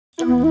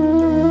Good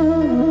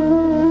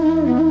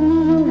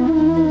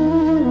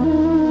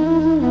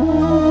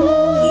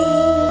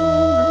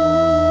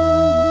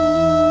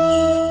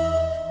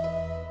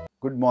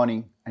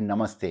morning and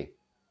namaste.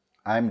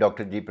 I am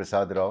Dr. G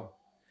Prasad Rao,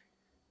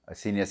 a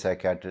senior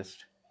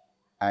psychiatrist,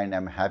 and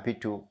I'm happy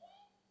to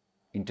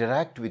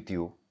interact with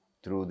you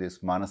through this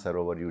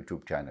Manasarovar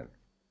YouTube channel.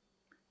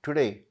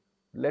 Today,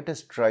 let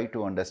us try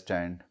to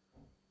understand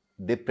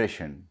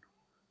depression.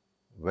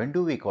 When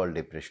do we call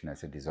depression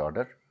as a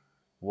disorder?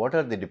 What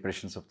are the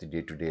depressions of the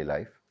day-to-day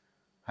life?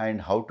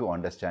 And how to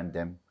understand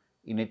them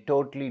in a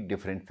totally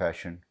different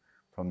fashion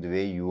from the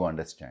way you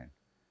understand.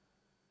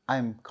 I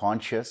am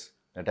conscious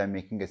that I am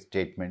making a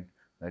statement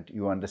that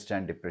you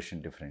understand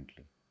depression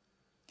differently.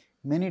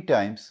 Many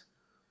times,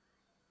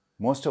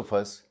 most of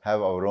us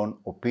have our own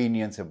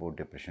opinions about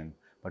depression,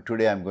 but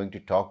today I am going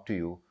to talk to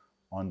you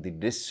on the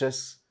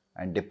distress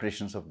and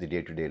depressions of the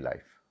day-to-day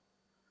life.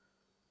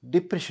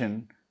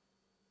 Depression,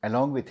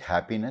 along with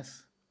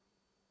happiness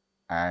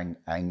and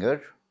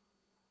anger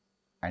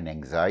and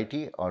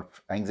anxiety, or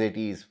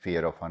anxiety is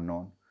fear of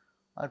unknown,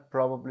 are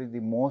probably the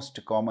most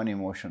common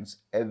emotions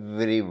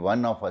every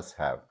one of us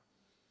have.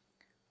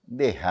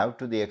 They have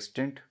to the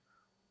extent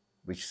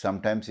which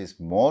sometimes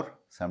is more,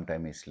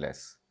 sometimes is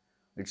less.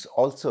 It's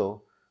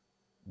also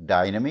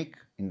dynamic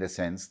in the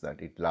sense that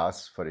it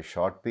lasts for a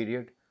short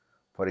period.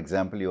 For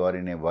example, you are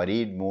in a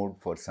worried mood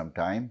for some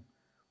time,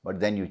 but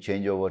then you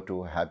change over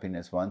to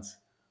happiness once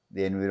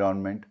the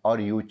environment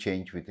or you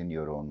change within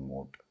your own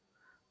mood.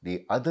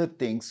 The other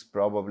things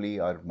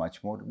probably are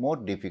much more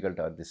difficult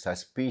are the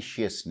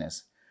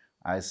suspiciousness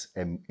as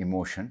an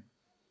emotion.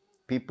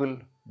 People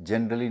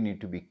generally need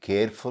to be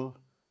careful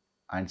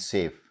and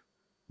safe.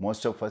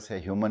 Most of us, a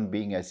human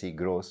being as he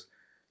grows,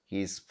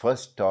 he is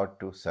first taught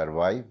to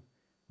survive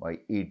by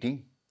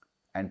eating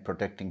and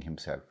protecting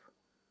himself.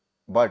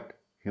 But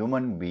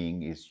human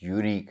being is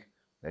unique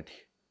that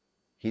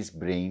his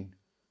brain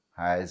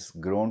has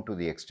grown to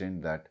the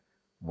extent that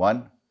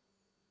one,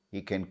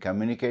 he can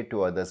communicate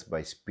to others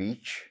by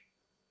speech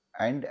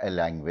and a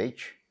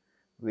language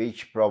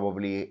which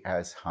probably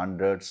has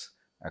hundreds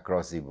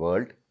across the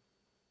world.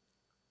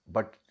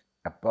 But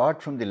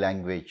apart from the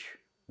language,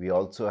 we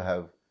also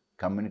have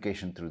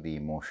communication through the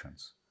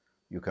emotions.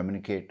 You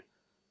communicate,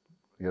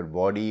 your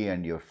body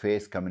and your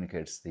face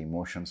communicates the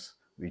emotions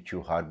which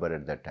you harbor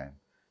at that time.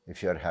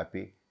 If you are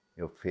happy,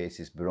 your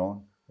face is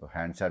brown, your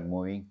hands are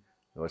moving,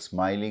 you are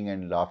smiling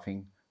and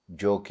laughing,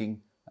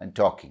 joking and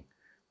talking.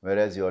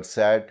 Whereas you are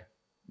sad,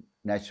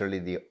 naturally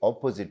the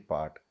opposite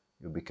part,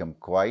 you become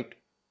quiet,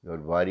 you are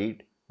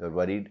worried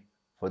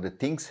for the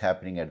things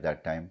happening at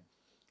that time.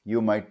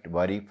 You might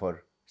worry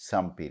for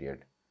some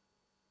period.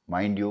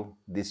 Mind you,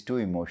 these two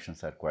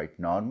emotions are quite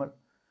normal,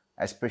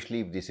 especially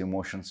if these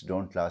emotions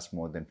don't last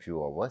more than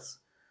few hours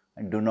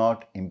and do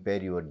not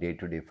impair your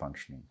day-to-day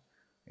functioning.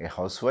 A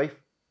housewife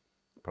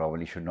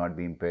probably should not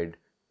be impaired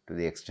to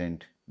the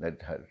extent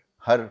that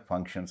her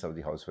functions of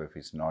the housewife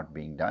is not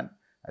being done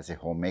as a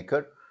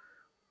homemaker,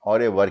 or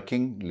a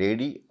working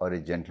lady or a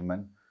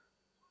gentleman,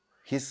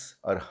 his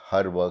or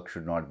her work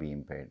should not be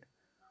impaired.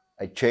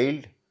 A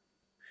child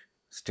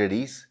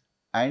studies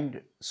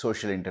and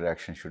social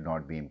interaction should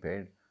not be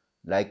impaired.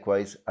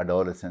 Likewise,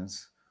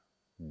 adolescents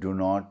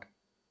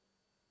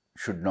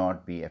should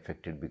not be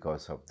affected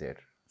because of their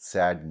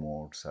sad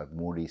moods or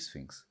moody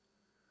swings.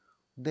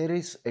 There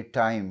is a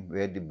time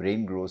where the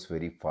brain grows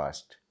very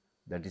fast,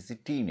 that is the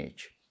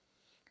teenage.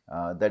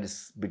 That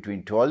is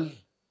between 12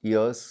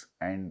 years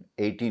and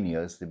 18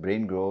 years, the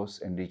brain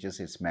grows and reaches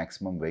its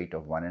maximum weight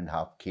of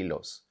 1.5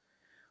 kilos.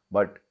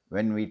 But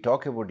when we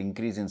talk about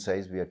increase in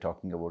size, we are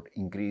talking about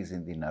increase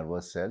in the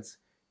nervous cells,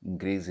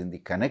 increase in the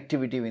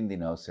connectivity in the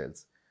nerve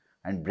cells.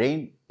 And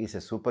brain is a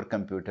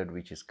supercomputer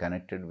which is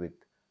connected with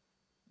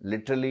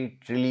literally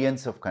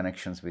trillions of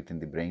connections within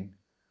the brain.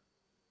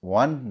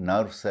 One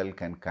nerve cell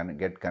can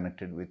get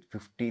connected with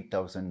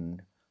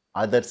 50,000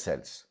 other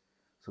cells.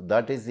 So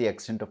that is the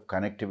extent of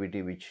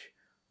connectivity which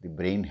the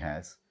brain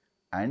has.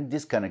 And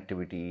this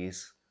connectivity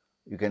is,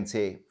 you can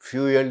say,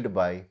 fueled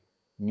by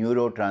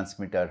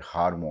neurotransmitter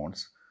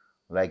hormones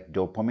like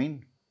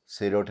dopamine,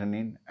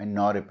 serotonin and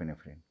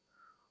norepinephrine.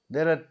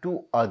 There are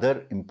two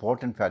other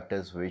important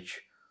factors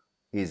which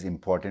is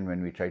important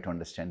when we try to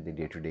understand the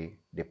day-to-day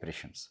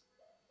depressions.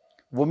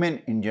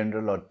 Women in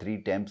general are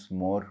 3 times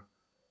more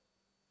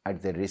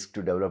at the risk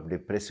to develop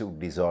depressive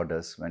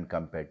disorders when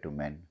compared to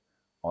men,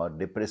 or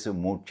depressive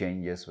mood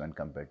changes when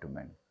compared to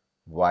men.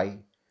 Why?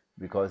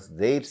 Because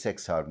their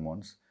sex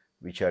hormones,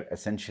 which are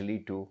essentially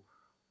to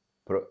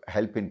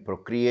help in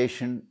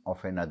procreation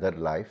of another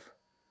life,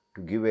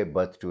 to give a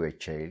birth to a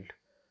child,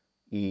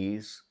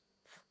 is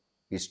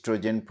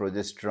estrogen,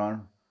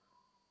 progesterone,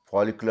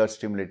 follicular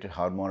stimulated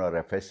hormone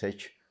or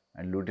FSH,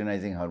 and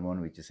luteinizing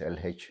hormone which is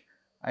LH,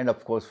 and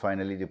of course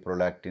finally the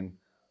prolactin,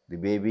 the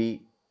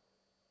baby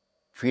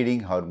feeding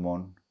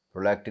hormone.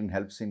 Prolactin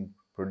helps in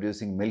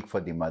producing milk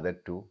for the mother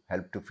to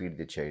help to feed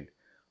the child.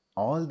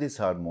 All these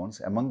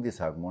hormones, among these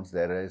hormones,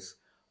 there is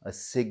a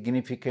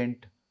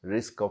significant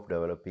risk of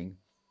developing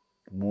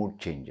mood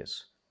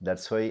changes.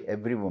 That's why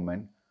every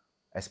woman,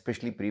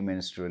 especially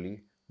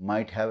premenstrually,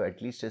 might have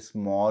at least a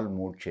small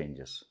mood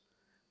changes.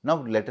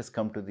 Now let us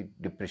come to the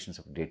depressions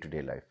of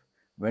day-to-day life.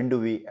 When do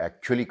we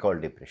actually call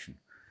depression?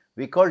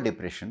 We call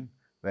depression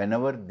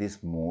whenever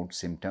these mood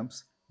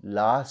symptoms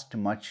last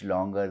much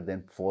longer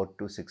than 4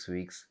 to 6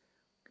 weeks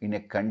in a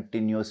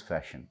continuous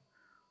fashion.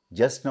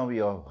 Just now we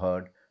have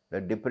heard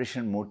that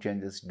depression mood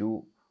changes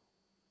do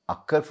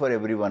occur for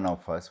every one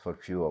of us for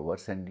few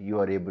hours and you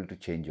are able to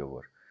change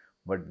over.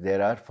 But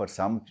there are, for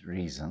some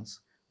reasons,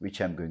 which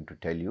I am going to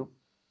tell you,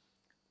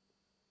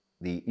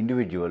 the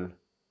individual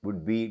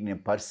would be in a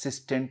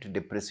persistent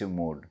depressive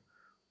mode.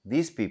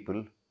 These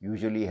people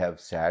usually have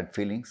sad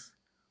feelings,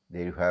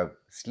 they have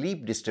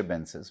sleep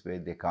disturbances where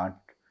they can't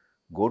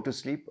go to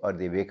sleep or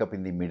they wake up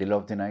in the middle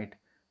of the night.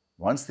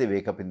 Once they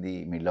wake up in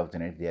the middle of the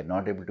night, they are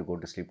not able to go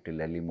to sleep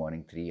till early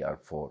morning 3 or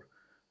 4.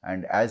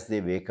 And as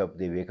they wake up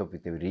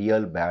with a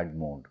real bad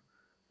mood.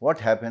 What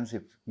happens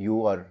if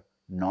you are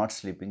not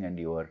sleeping and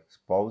your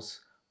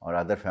spouse or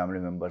other family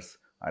members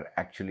are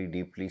actually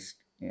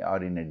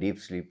are in a deep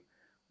sleep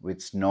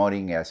with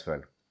snoring as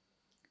well?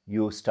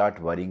 You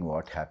start worrying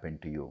what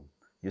happened to you.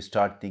 You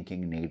start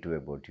thinking negative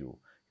about you.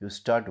 You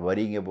start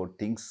worrying about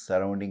things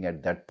surrounding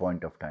at that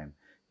point of time.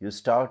 You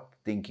start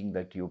thinking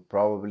that you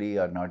probably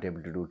are not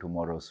able to do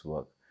tomorrow's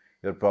work.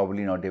 You're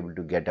probably not able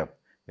to get up.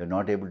 You're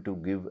not able to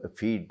give a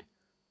feed,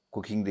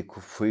 cooking the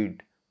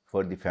feed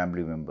for the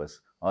family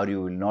members, or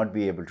you will not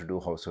be able to do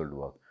household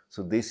work.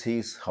 So this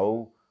is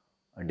how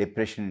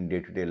depression in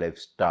day-to-day life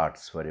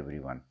starts for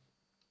everyone.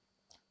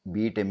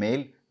 Be it a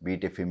male, be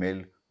it a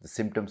female, the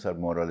symptoms are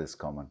more or less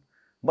common.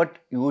 But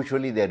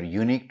usually they are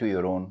unique to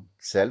your own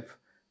self,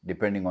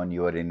 depending on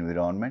your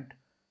environment,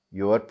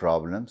 your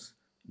problems,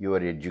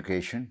 your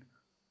education.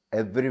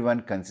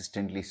 Everyone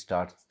consistently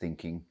starts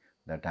thinking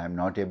that I am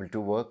not able to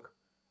work,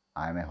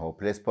 I am a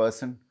hopeless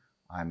person,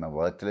 I am a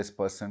worthless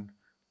person,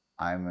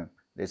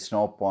 there's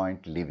no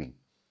point living.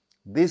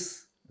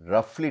 This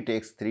roughly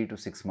takes 3 to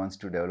 6 months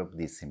to develop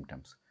these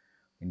symptoms.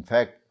 In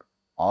fact,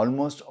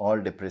 almost all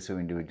depressive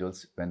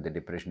individuals, when the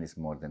depression is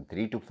more than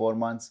 3 to 4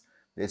 months,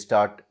 they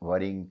start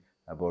worrying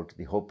about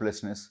the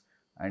hopelessness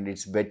and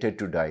it's better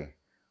to die.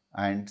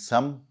 And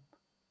some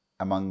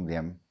among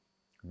them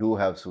do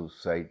have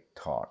suicide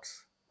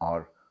thoughts,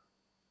 or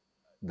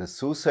the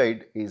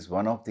suicide is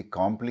one of the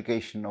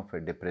complications of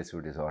a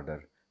depressive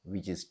disorder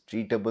which is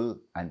treatable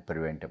and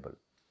preventable.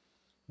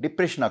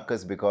 Depression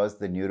occurs because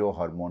the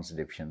neurohormones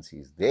deficiency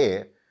is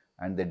there,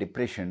 and the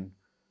depression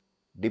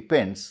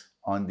depends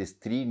on these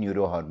 3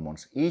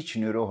 neurohormones. Each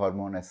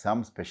neurohormone has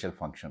some special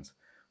functions.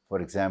 For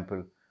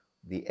example,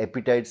 the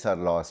appetites are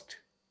lost.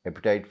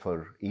 Appetite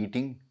for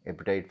eating,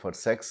 appetite for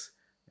sex,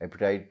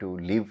 appetite to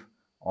live,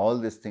 all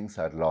these things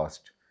are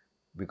lost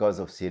because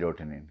of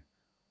serotonin.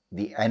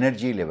 The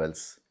energy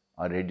levels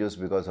are reduced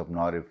because of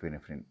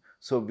norepinephrine.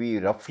 So we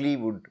roughly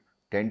would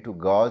tend to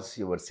gauge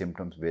your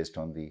symptoms based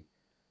on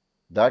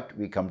that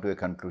we come to a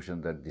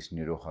conclusion that these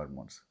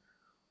neurohormones.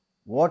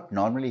 What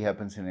normally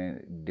happens in a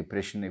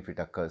depression if it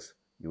occurs,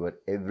 your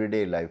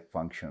everyday life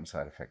functions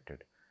are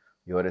affected.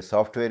 You are a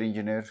software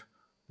engineer,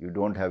 you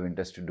don't have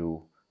interest to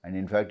do, and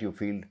in fact you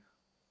feel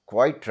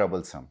quite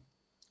troublesome.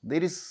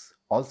 There is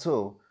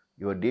also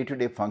your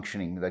day-to-day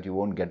functioning, that you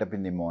won't get up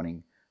in the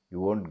morning, you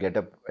won't get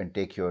up and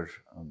take your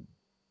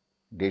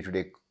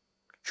day-to-day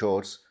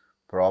chores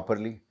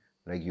properly,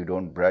 like you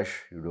don't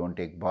brush, you don't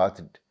take bath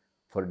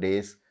for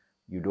days,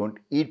 you don't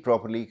eat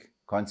properly,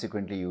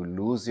 consequently you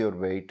lose your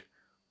weight.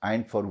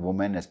 And for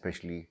women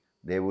especially,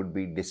 there would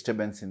be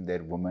disturbance in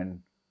their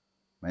women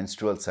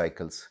menstrual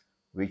cycles,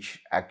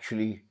 which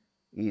actually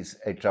is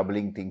a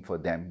troubling thing for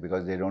them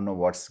because they don't know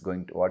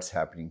what's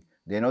happening.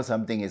 They know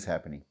something is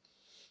happening.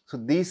 So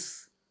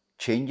these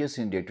changes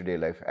in day-to-day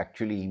life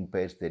actually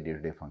impairs their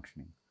day-to-day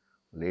functioning.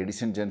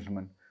 Ladies and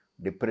gentlemen,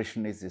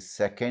 depression is the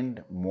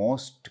second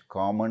most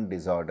common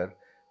disorder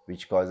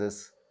which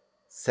causes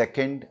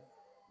second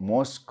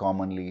most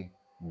commonly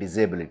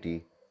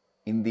disability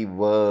in the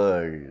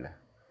world.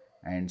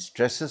 And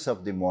stresses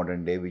of the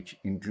modern day, which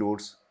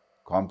includes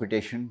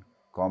competition,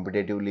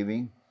 competitive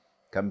living,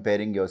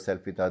 comparing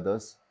yourself with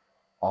others,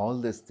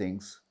 all these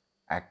things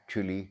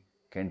actually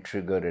can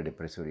trigger a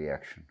depressive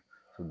reaction.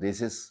 So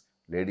this is,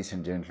 ladies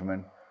and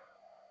gentlemen,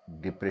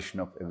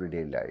 depression of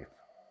everyday life.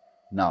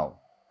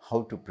 Now,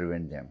 how to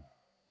prevent them?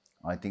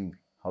 I think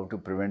how to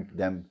prevent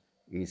them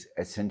is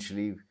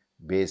essentially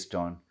based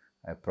on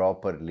a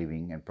proper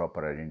living and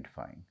proper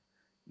identifying.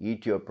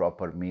 Eat your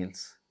proper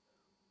meals.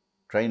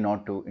 Try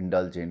not to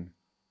indulge in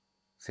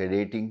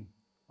sedating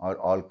or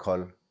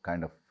alcohol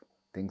kind of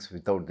things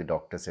without the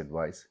doctor's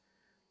advice.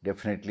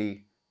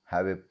 Definitely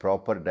have a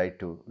proper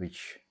diet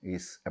which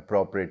is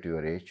appropriate to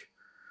your age.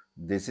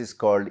 This is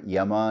called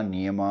yama,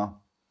 niyama,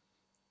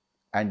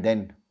 and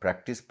then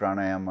practice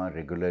pranayama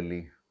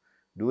regularly.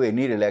 Do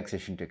any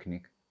relaxation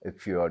technique.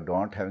 If you are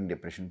not having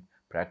depression,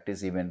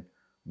 practice even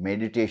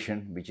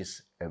meditation, which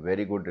is a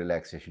very good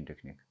relaxation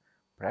technique.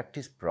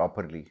 Practice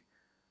properly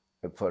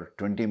for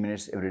 20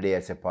 minutes every day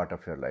as a part of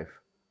your life.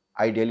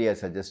 Ideally, I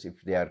suggest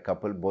if they are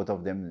couple, both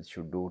of them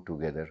should do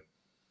together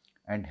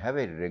and have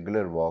a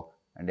regular walk.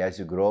 And as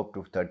you grow up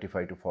to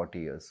 35 to 40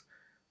 years,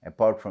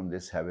 apart from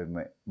this, have a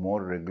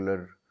more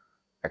regular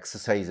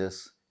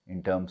exercises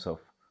in terms of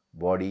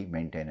body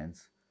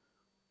maintenance.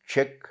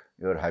 Check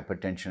your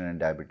hypertension and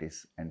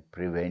diabetes and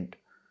prevent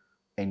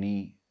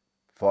any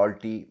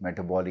faulty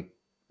metabolic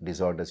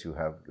disorders you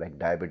have, like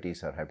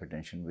diabetes or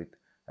hypertension, with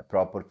a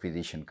proper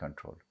physician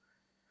control.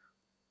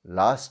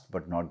 Last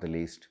but not the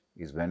least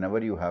is, whenever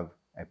you have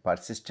a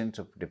persistence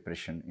of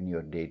depression in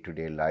your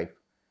day-to-day life,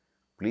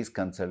 please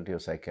consult your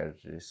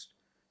psychiatrist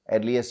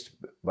earliest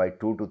by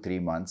 2 to 3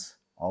 months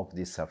of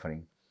this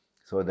suffering,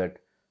 so that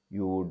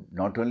you would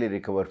not only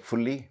recover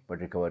fully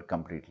but recover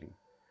completely.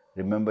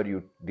 Remember,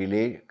 you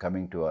delay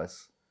coming to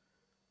us,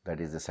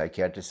 that is the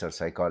psychiatrist or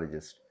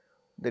psychologist,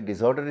 the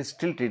disorder is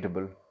still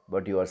treatable,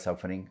 but you are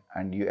suffering,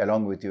 and you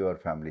along with your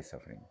family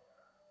suffering.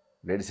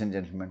 Ladies and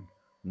gentlemen,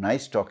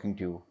 nice talking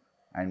to you.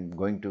 I'm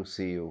going to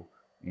see you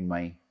in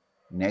my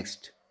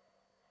next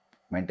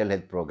mental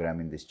health program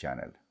in this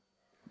channel.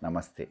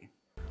 Namaste.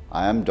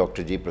 I am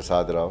Dr. G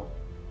Prasad Rao,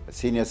 a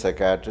senior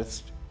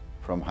psychiatrist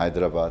from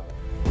Hyderabad.